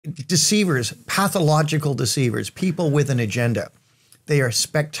deceivers, pathological deceivers, people with an agenda, they are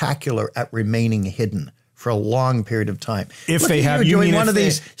spectacular at remaining hidden for a long period of time. If look they at have, you you doing mean one of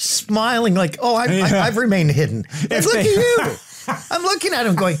these, smiling like, oh, I've remained hidden. Look at you. I'm looking at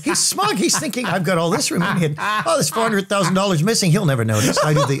him going, he's smug. He's thinking, I've got all this remain hidden. Oh, there's $400,000 missing. He'll never notice.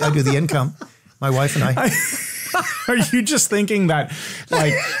 I do the income. My wife and I. Are you just thinking that,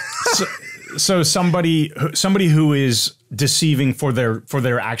 like, so somebody who is deceiving for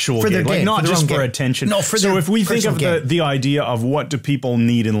their actual gain, like not just for attention. No, for so if we think of gain. the idea of what do people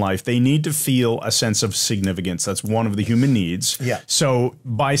need in life, they need to feel a sense of significance. That's one of the human needs. Yeah. So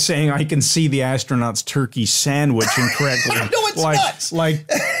by saying I can see the astronaut's turkey sandwich incorrectly, no, it's nuts. Like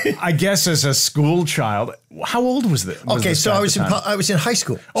I guess as a school child, how old was this? Okay, so I was in high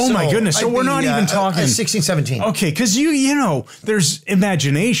school. Oh so my goodness! So we're not even talking 16, 17. Okay, because you know, there's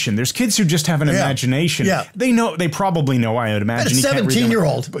imagination. There's kids who just have an imagination. Yeah. They probably know. I would imagine. A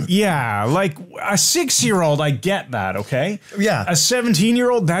 17-year-old. Yeah, like a 6-year-old. I get that. Okay. Yeah. A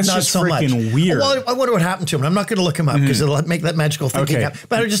 17-year-old. That's not just so freaking much. weird. Well, I wonder what happened to him. I'm not going to look him up because it'll make that magical thinking happen.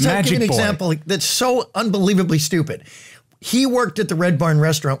 But I'll just give you an example that's so unbelievably stupid. He worked at the Red Barn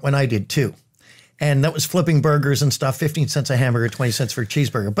restaurant when I did too. And that was flipping burgers and stuff, 15 cents a hamburger, 20 cents for a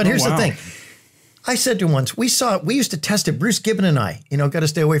cheeseburger. But here's the thing. I said to him once, we used to test it, Bruce Gibbon and I, got to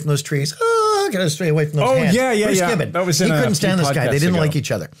stay away from those trees. Oh, got to stay away from those hands. Bruce Gibbon. That was he couldn't stand this guy. They didn't like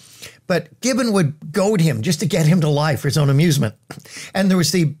each other. But Gibbon would goad him just to get him to lie for his own amusement. And there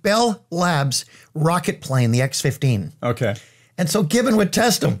was the Bell Labs rocket plane, the X-15. Okay. And so Gibbon would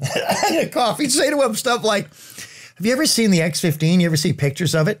test him. He'd say to him stuff like, have you ever seen the X-15? You ever see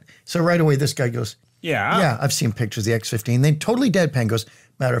pictures of it? So right away, this guy goes, yeah, I've seen pictures of the X-15. Then totally deadpan goes,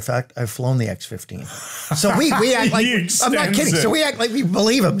 matter of fact, I've flown the X-15. So we act like, I'm not kidding. So we act like we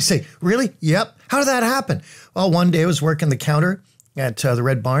believe him. We say, really? Yep. How did that happen? Well, one day I was working the counter at the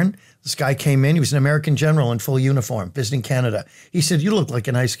Red Barn. This guy came in. He was an American general in full uniform, visiting Canada. He said, you look like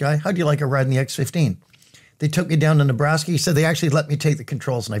a nice guy. How'd you like a ride in the X-15? They took me down to Nebraska. He said they actually let me take the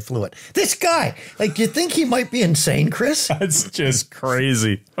controls and I flew it. This guy, like, do you think he might be insane, Chris? That's just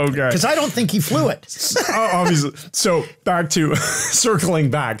crazy. Okay. Because I don't think he flew it. Obviously. So back to circling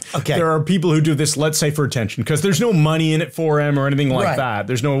back. Okay. There are people who do this, let's say, for attention, because there's no money in it for him or anything like that.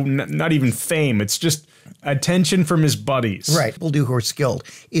 There's not even fame. It's just attention from his buddies. Right. People do who are skilled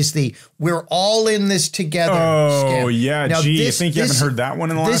is we're all in this together. Oh, scam. yeah. Now, gee, you think you haven't heard that one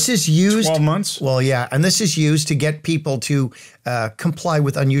in the last 12 months? Well, yeah. And this is used to get people to comply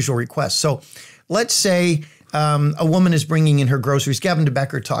with unusual requests. So let's say a woman is bringing in her groceries. Gavin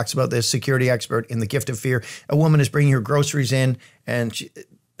DeBecker talks about this, security expert in The Gift of Fear. A woman is bringing her groceries in and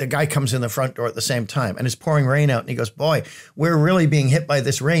the guy comes in the front door at the same time and it's pouring rain out. And he goes, boy, we're really being hit by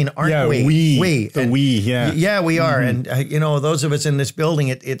this rain, aren't we? Yeah, we are. And, those of us in this building,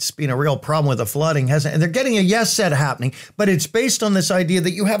 it's been a real problem with the flooding. And they're getting a yes set happening, but it's based on this idea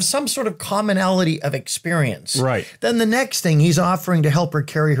that you have some sort of commonality of experience. Right. Then the next thing, he's offering to help her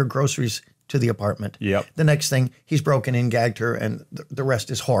carry her groceries to the apartment. Yep. The next thing, he's broken in, gagged her, and the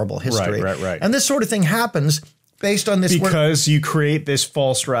rest is horrible history. Right. And this sort of thing happens based on this because you create this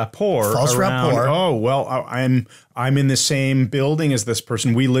false rapport. Oh, well, I'm in the same building as this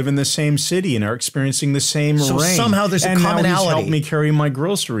person. We live in the same city and are experiencing the same rain. So somehow there's a commonality. Now he's helped me carry my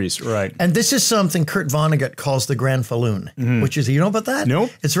groceries. Right. And this is something Kurt Vonnegut calls the Grand Falloon, which is, you know about that?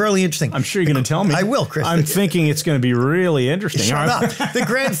 Nope. It's really interesting. I'm sure you're going to tell me. I will, Chris. I'm thinking it's going to be really interesting. Shut up. The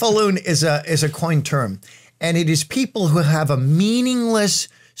Grand Falloon is a coined term, and it is people who have a meaningless,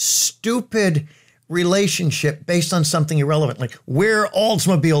 stupid relationship based on something irrelevant. Like, we're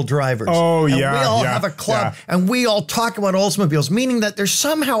Oldsmobile drivers. Oh, and yeah. we all have a club and we all talk about Oldsmobiles, meaning that they're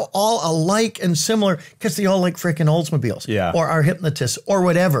somehow all alike and similar because they all like freaking Oldsmobiles or are hypnotists or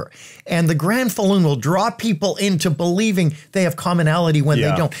whatever. And the Grand Falloon will draw people into believing they have commonality when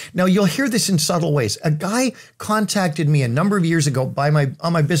they don't. Now, you'll hear this in subtle ways. A guy contacted me a number of years ago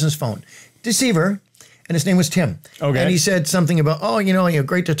on my business phone, Deceiver, and his name was Tim. Okay. And he said something about,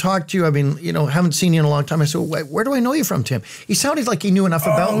 great to talk to you. I've been, haven't seen you in a long time. I said, where do I know you from, Tim? He sounded like he knew enough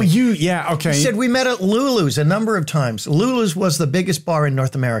about me. Okay. He said, we met at Lulu's a number of times. Lulu's was the biggest bar in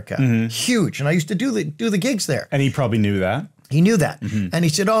North America. Huge. And I used to do the gigs there. And he probably knew that. He knew that. And he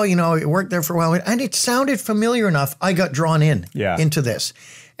said, I worked there for a while. And it sounded familiar enough. I got drawn into this.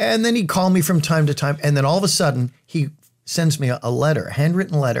 And then he'd call me from time to time. And then all of a sudden, he sends me a letter, a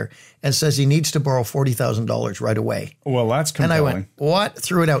handwritten letter, and says he needs to borrow $40,000 right away. Well, that's compelling. And I went, what?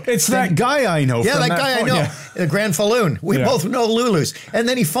 Threw it out. It's that guy I know. Yeah, that guy I know. Yeah. The Grand Falloon. We both know Lulu's. And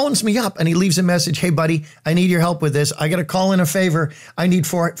then he phones me up and he leaves a message. Hey, buddy, I need your help with this. I got to call in a favor. I need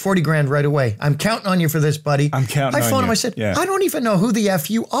 40 grand right away. I'm counting on you for this, buddy. I'm counting on you. I phoned him. I said, I don't even know who the F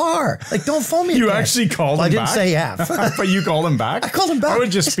you are. Like, don't phone me You again. actually called him back? I didn't say F. But you called him back? I called him back. I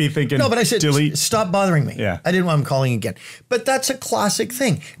would just be thinking, no, but I said, delete. Stop bothering me. Yeah. I didn't want him calling again. But that's a classic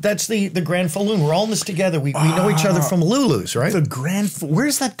thing. That's the Grand Falloon. We're all in this together. We know each other from Lulu's, right? The where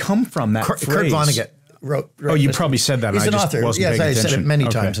does that come from, that phrase? Kurt Vonnegut wrote oh, you probably said that. He's an author. Yes, I said it many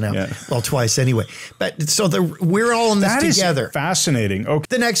times now. Yeah. Well, twice anyway. But so we're all in this together. Is fascinating. Okay.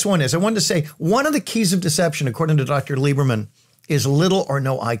 The next one is, I wanted to say, one of the keys of deception, according to Dr. Lieberman, is little or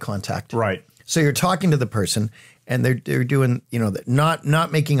no eye contact. Right. So you're talking to the person and they're doing,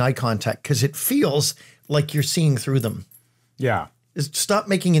 not making eye contact because it feels like you're seeing through them. Yeah. Stop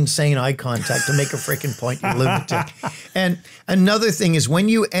making insane eye contact to make a freaking point, you lunatic. And another thing is when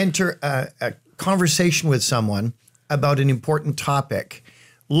you enter a conversation with someone about an important topic,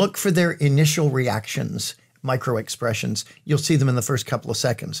 look for their initial reactions, micro expressions. You'll see them in the first couple of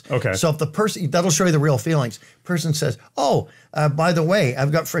seconds. Okay. So if the person, that'll show you the real feelings. Person says, oh, by the way,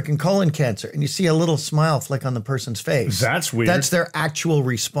 I've got freaking colon cancer. And you see a little smile flick on the person's face. That's weird. That's their actual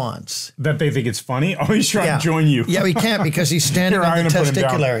response. That they think it's funny? Oh, he's trying to join you. Yeah, he can't because he's standing on the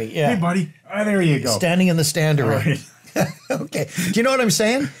testiculary. Yeah. Hey, buddy. There you go. Standing in the standard. Right. Okay. Do you know what I'm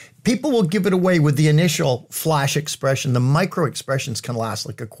saying? People will give it away with the initial flash expression. The micro expressions can last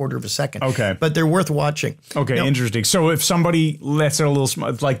like a quarter of a second. Okay. But they're worth watching. Okay, now, interesting. So if somebody lets it a little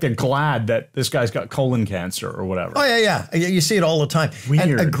smile, like they're glad that this guy's got colon cancer or whatever. Oh, yeah. You see it all the time. Weird.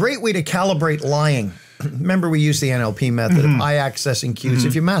 And a great way to calibrate lying. Remember, we use the NLP method of eye accessing cues.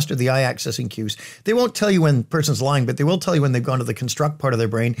 If you master the eye accessing cues, they won't tell you when the person's lying, but they will tell you when they've gone to the construct part of their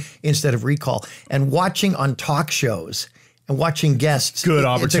brain instead of recall. And watching on talk shows and watching guests. Good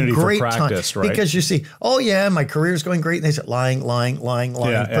opportunity for practice, right? Because you see, oh yeah, my career's going great. And they said lying.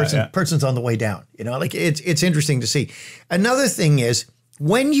 Person's on the way down. Like it's interesting to see. Another thing is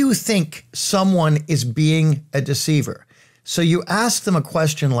when you think someone is being a deceiver. So you ask them a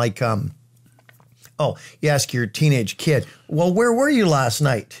question like, you ask your teenage kid, well, where were you last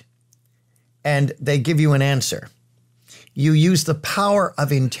night? And they give you an answer. You use the power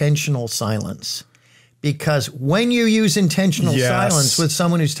of intentional silence. Because when you use intentional silence with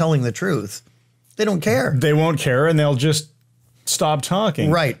someone who's telling the truth, they don't care. They won't care and they'll just stop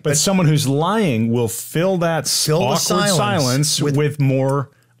talking. Right. But someone who's lying will fill that awkward silence with more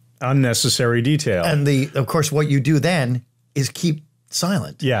unnecessary detail. And of course, what you do then is keep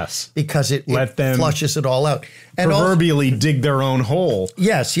silent. Yes. Because it flushes it all out. And proverbially dig their own hole.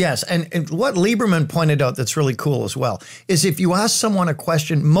 Yes. And what Lieberman pointed out that's really cool as well is if you ask someone a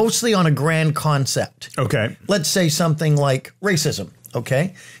question mostly on a grand concept. Okay. Let's say something like racism.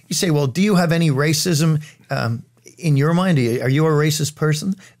 Okay. You say, well, do you have any racism in your mind? Are you a racist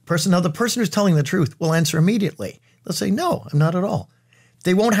person? Now, the person who's telling the truth will answer immediately. They'll say, no, I'm not at all.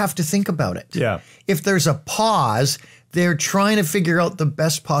 They won't have to think about it. Yeah. If there's a pause, they're trying to figure out the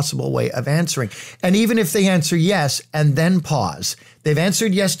best possible way of answering. And even if they answer yes and then pause, they've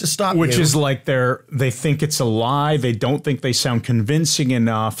answered yes to stop Which is like they think it's a lie. They don't think they sound convincing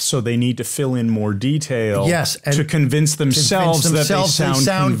enough, so they need to fill in more detail to convince themselves that they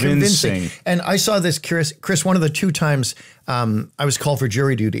sound convincing. And I saw this, Chris, one of the 2 times I was called for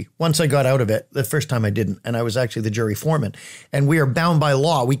jury duty. Once I got out of it, the first time I didn't, and I was actually the jury foreman. And we are bound by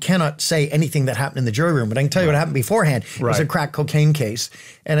law. We cannot say anything that happened in the jury room, but I can tell you what happened beforehand. It was a crack cocaine case.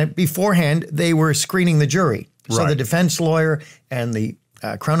 And beforehand, they were screening the jury. So the defense lawyer and the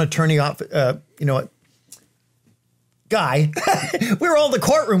crown attorney, guy, we were all in the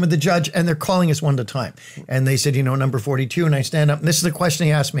courtroom with the judge, and they're calling us one at a time. And they said, number 42, and I stand up, and this is the question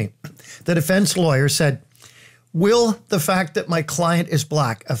he asked me. The defense lawyer said, will the fact that my client is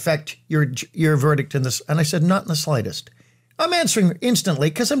black affect your verdict in this? And I said, not in the slightest. I'm answering instantly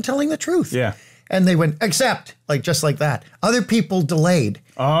because I'm telling the truth. Yeah. And they went, accept, just like that. Other people delayed.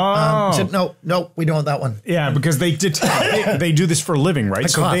 Oh. Said, no, we don't want that one. Yeah, because they do this for a living, right?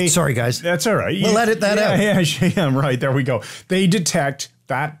 Sorry, guys. That's all right. We'll edit that out. Yeah, right. There we go. They detect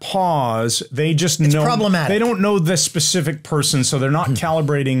that pause. They just know. Problematic. They don't know the specific person, so they're not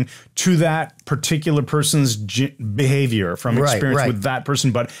calibrating to that particular person's behavior from experience with that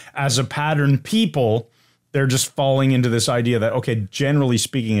person. But as a pattern, people they're just falling into this idea that, okay, generally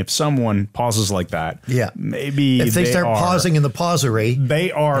speaking, if someone pauses like that, maybe if they start pausing in the pausery,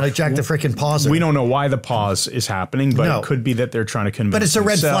 they are like Jack the frickin' pauser. We don't know why the pause is happening, but it could be that they're trying to convince. But it's a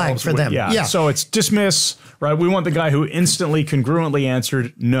red flag for them. Yeah. So it's dismiss, right? We want the guy who instantly, congruently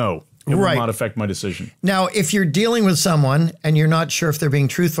answered no. It will not affect my decision. Now, if you're dealing with someone and you're not sure if they're being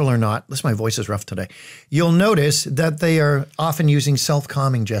truthful or not, listen, my voice is rough today. You'll notice that they are often using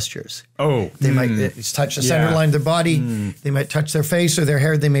self-calming gestures. Oh. They might touch the center line of their body. They might touch their face or their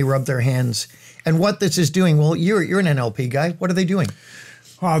hair. They may rub their hands. And what this is doing, well, you're an NLP guy. What are they doing?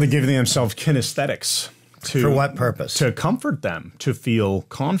 Oh, they're giving themselves kinesthetics. For what purpose? To comfort them, to feel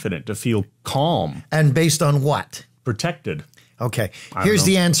confident, to feel calm. And based on what? Protected. Okay, here's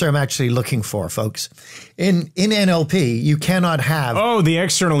the answer I'm actually looking for, folks. In NLP, you cannot have... Oh, the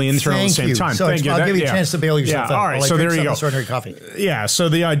externally internal at the same time. So Thank you. I'll give you a chance to bail yourself out. All right, so there you go. Extraordinary coffee. Yeah, so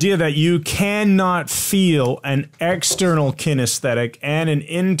the idea that you cannot feel an external kinesthetic and an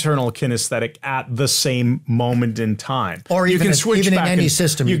internal kinesthetic at the same moment in time. Or you even, can switch even back in any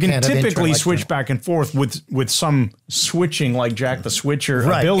system, you can typically switch back and forth with some switching, like Jack the Switcher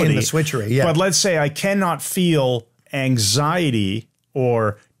ability. In the switchery, yeah. But let's say I cannot feel anxiety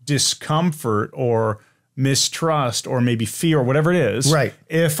or discomfort or mistrust or maybe fear or whatever it is. Right.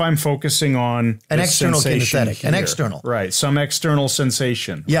 If I'm focusing on an external kinesthetic, an external. Right. Some external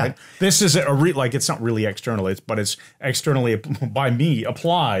sensation. Yeah. Right? This is like it's not really external, but it's externally by me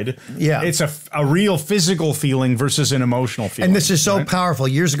applied. Yeah. It's a real physical feeling versus an emotional feeling. And this is so powerful.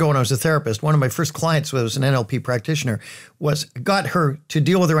 Years ago when I was a therapist, one of my first clients was an NLP practitioner, got her to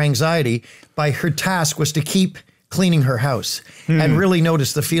deal with her anxiety by her task was to keep cleaning her house and really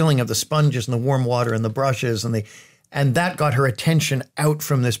notice the feeling of the sponges and the warm water and the brushes and that got her attention out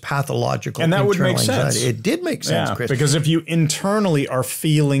from this pathological and that would make anxiety. sense. It did make sense, Chris. Because if you internally are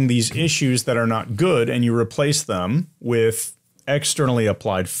feeling these issues that are not good and you replace them with externally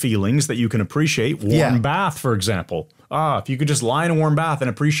applied feelings that you can appreciate, warm bath, for example. If you could just lie in a warm bath and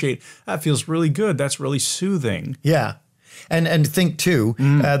appreciate, that feels really good. That's really soothing. Yeah. And think too,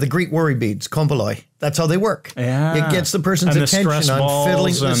 the Greek worry beads, komboloi. That's how they work. Yeah. It gets the person's attention on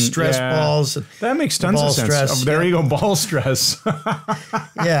fiddling with stress balls. That makes tons of sense. Stress. There you go, ball stress.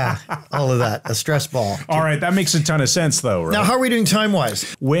 Yeah, all of that, a stress ball. All right, that makes a ton of sense though, right? Now, how are we doing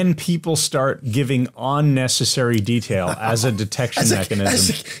time-wise? When people start giving unnecessary detail as a detection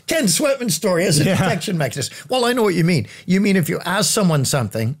mechanism. Ken Sweatman's story as a detection mechanism. Well, I know what you mean. You mean if you ask someone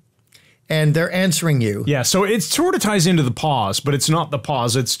something, and they're answering you. Yeah, so it sort of ties into the pause, but it's not the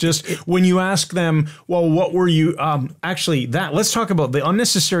pause. It's just when you ask them, well, what were you, actually, let's talk about the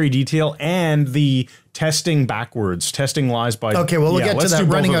unnecessary detail and the testing backwards, testing lies by. Okay, well, we'll get to that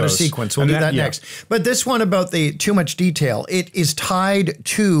running out of sequence. We'll do that next. But this one about the too much detail, it is tied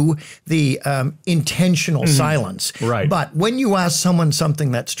to the intentional silence. Right. But when you ask someone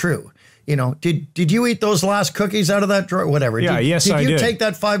something that's true, you know, did you eat those last cookies out of that drawer? Whatever. Yeah, yes, I did. Did you take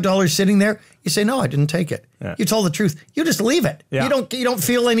that $5 sitting there? You say, no, I didn't take it. Yeah. You told the truth. You just leave it. Yeah. You don't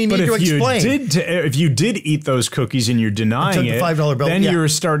feel any need to explain. If you did eat those cookies and you're denying it, the $5 bill, then you're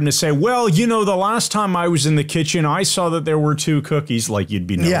starting to say, well, you know, the last time I was in the kitchen, I saw that there were 2 cookies, like you'd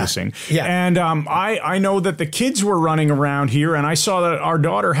be noticing. Yeah. And I know that the kids were running around here, and I saw that our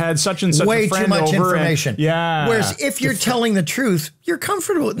daughter had such and such a friend over. Way too much information. Yeah. Whereas if you're telling the truth, you're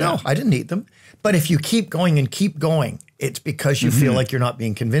comfortable. No, I didn't eat them. But if you keep going and keep going, it's because you feel like you're not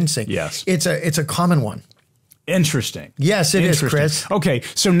being convincing. Yes. It's a common one. Interesting. Yes, it is, Chris. Okay,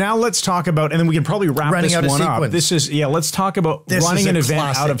 so now let's talk about, and then we can probably wrap this one up. This is, let's talk about running an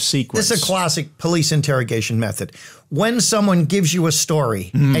event out of sequence. This is a classic police interrogation method. When someone gives you a story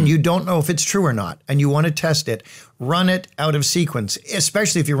and you don't know if it's true or not, and you want to test it, run it out of sequence,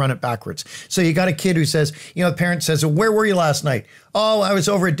 especially if you run it backwards. So you got a kid who says, you know, the parent says, where were you last night? Oh, I was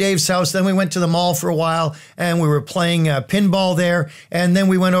over at Dave's house. Then we went to the mall for a while and we were playing pinball there. And then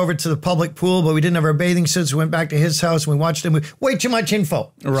we went over to the public pool, but we didn't have our bathing suits. We went back to his house and we watched him. Way too much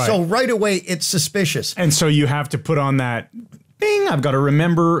info. Right. So right away, it's suspicious. And so you have to put on that, bing, I've got to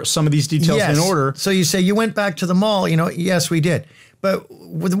remember some of these details in order. So you say, you went back to the mall. You know, yes, we did. But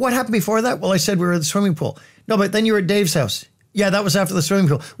what happened before that? Well, I said we were at the swimming pool. No, but then you were at Dave's house. Yeah, that was after the swimming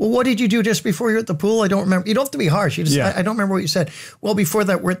pool. Well, what did you do just before you were at the pool? I don't remember. You don't have to be harsh. You just, I don't remember what you said. Well, before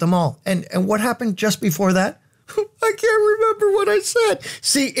that, we're at the mall. And what happened just before that? I can't remember what I said.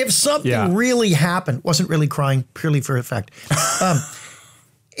 See, if something really happened, wasn't really crying, purely for effect.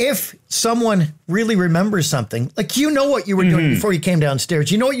 If someone really remembers something, like you know what you were doing before you came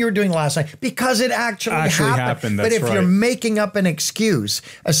downstairs, you know what you were doing last night because it actually happened. But if you're making up an excuse,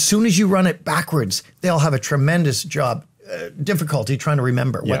 as soon as you run it backwards, they'll have a tremendous job difficulty trying to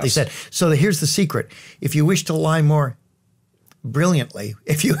remember what they said. So here's the secret. If you wish to lie more brilliantly,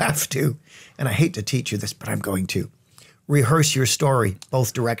 if you have to, and I hate to teach you this, but I'm going to, rehearse your story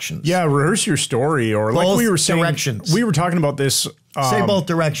both directions. Yeah, rehearse your story, or both like we were saying, directions. We were talking about this. Say both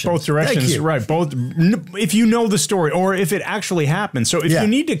directions. Both directions, right? Both. If you know the story, or if it actually happened. So if you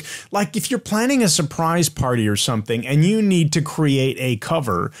need to, like, if you're planning a surprise party or something, and you need to create a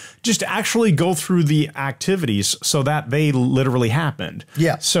cover, just actually go through the activities so that they literally happened.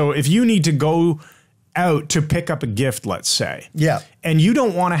 Yeah. So if you need to go out to pick up a gift, let's say. Yeah. And you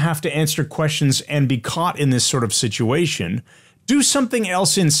don't want to have to answer questions and be caught in this sort of situation. Do something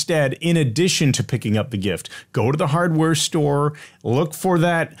else instead, in addition to picking up the gift. Go to the hardware store, look for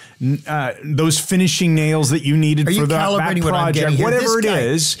that those finishing nails that you needed for that back project, whatever it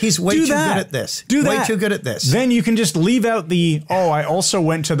is. He's way too good at this. Way too good at this. Then you can just leave out the, I also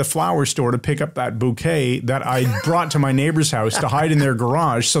went to the flower store to pick up that bouquet that I brought to my neighbor's house to hide in their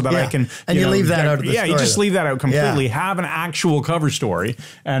garage so that I can, and you leave that out of the story. Yeah, you just leave that out completely. Have an actual cover story,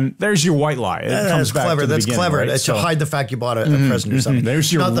 and there's your white lie. It comes back to the beginning. That's clever. Right? To hide the fact you bought a present or something.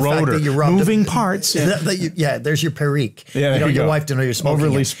 There's your rotor, moving parts. There's your perique. Yeah, you don't want your wife to know you're smoking.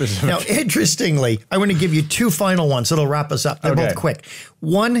 Overly specific. Now, interestingly, I want to give you two final ones that'll wrap us up. They're both quick.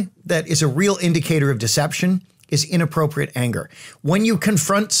 One that is a real indicator of deception is inappropriate anger. When you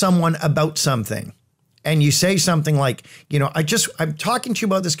confront someone about something, and you say something like, I'm talking to you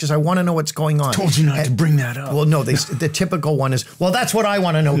about this because I want to know what's going on. I told you not to bring that up. Well, no, the typical one is, well, that's what I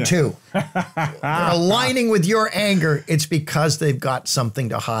want to know too. They're aligning with your anger. It's because they've got something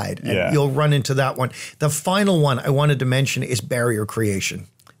to hide. And you'll run into that one. The final one I wanted to mention is barrier creation.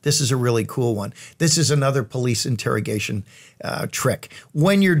 This is a really cool one. This is another police interrogation trick.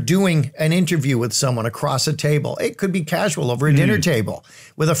 When you're doing an interview with someone across a table, it could be casual over a dinner table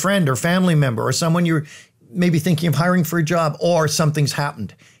with a friend or family member or someone you're maybe thinking of hiring for a job, or something's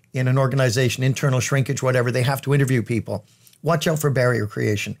happened in an organization, internal shrinkage, whatever. They have to interview people. Watch out for barrier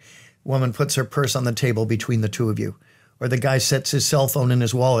creation. Woman puts her purse on the table between the two of you. Or the guy sets his cell phone and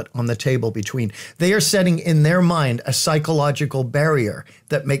his wallet on the table between. They are setting in their mind a psychological barrier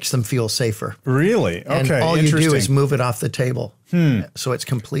that makes them feel safer. Really? Okay. And all you do is move it off the table. So it's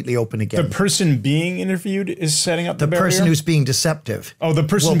completely open again. The person being interviewed is setting up the barrier? The person who's being deceptive. Oh, the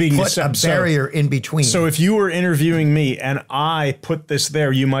person being deceptive. Put a barrier in between. So if you were interviewing me and I put this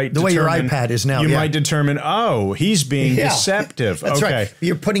there, you might the way your iPad is now. You might determine, he's being deceptive. That's right.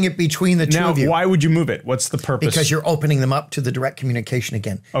 You're putting it between the two of you. Now, why would you move it? What's the purpose? Because you're opening them up to the direct communication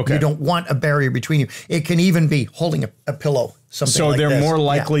again. Okay. You don't want a barrier between you. It can even be holding a pillow. So they're more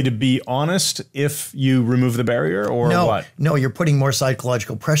likely to be honest if you remove the barrier, or what? No, you're putting more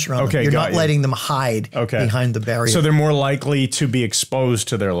psychological pressure on them. You're not letting them hide behind the barrier. So they're more likely to be exposed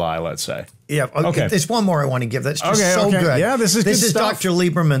to their lie, let's say. Yeah. Okay. There's one more I want to give. That's just so good. Yeah, this is good stuff. Dr.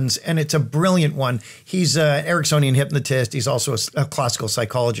 Lieberman's, and it's a brilliant one. He's an Ericksonian hypnotist. He's also a classical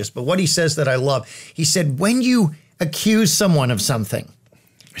psychologist. But what he says that I love, he said, when you accuse someone of something,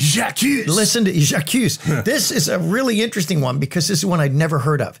 j'accuse. Listen to j'accuse. This is a really interesting one because this is one I'd never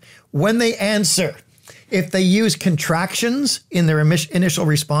heard of. When they answer, if they use contractions in their initial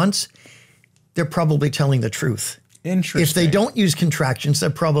response, they're probably telling the truth. Interesting. If they don't use contractions, they're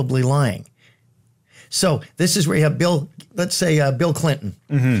probably lying. So this is where you have let's say Bill Clinton.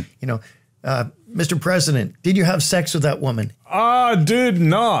 Mr. President, did you have sex with that woman? I did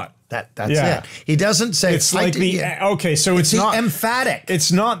not. That's it. He doesn't say it's like so it's not emphatic.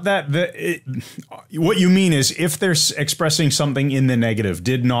 It's not that what you mean is if they're expressing something in the negative,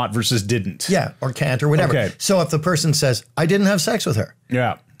 did not versus didn't. Yeah, or can't or whatever. Okay. So if the person says, I didn't have sex with her.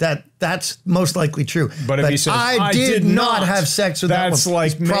 Yeah. That's most likely true. But if he says, I did not have sex with that woman, that's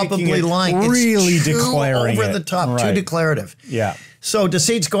like he's probably lying. Really it's declaring over the top, too declarative. Yeah. So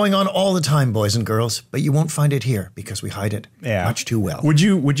deceit's going on all the time, boys and girls, but you won't find it here because we hide it much too well. Would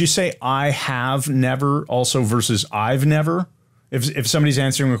you say I have never also versus I've never? If somebody's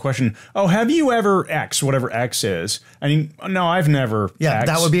answering a question, have you ever X, whatever X is? I mean, no, I've never X.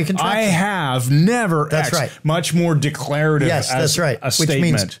 That would be a contraction. I have never X. That's right. Much more declarative that's right. A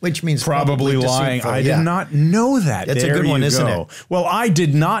statement. Which means probably lying. I did not know that. That's a good one, isn't it? Well, I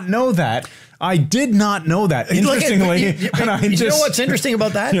did not know that. I did not know that. Interestingly. You know what's interesting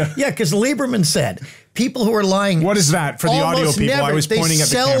about that? Yeah, because Lieberman said people who are lying. What is that for the audio people? I was pointing at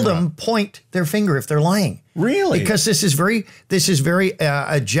the camera. They seldom point their finger if they're lying. Really? Because this is very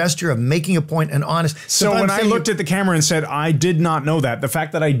a gesture of making a point and honest. So when I looked at the camera and said, I did not know that, the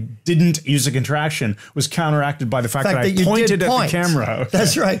fact that I didn't use a contraction was counteracted by the fact that I pointed at the camera.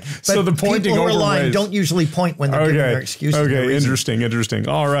 That's right. But so the pointing people who are lying don't usually point when they're giving their excuses. Okay, interesting.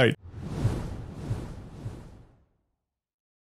 All right.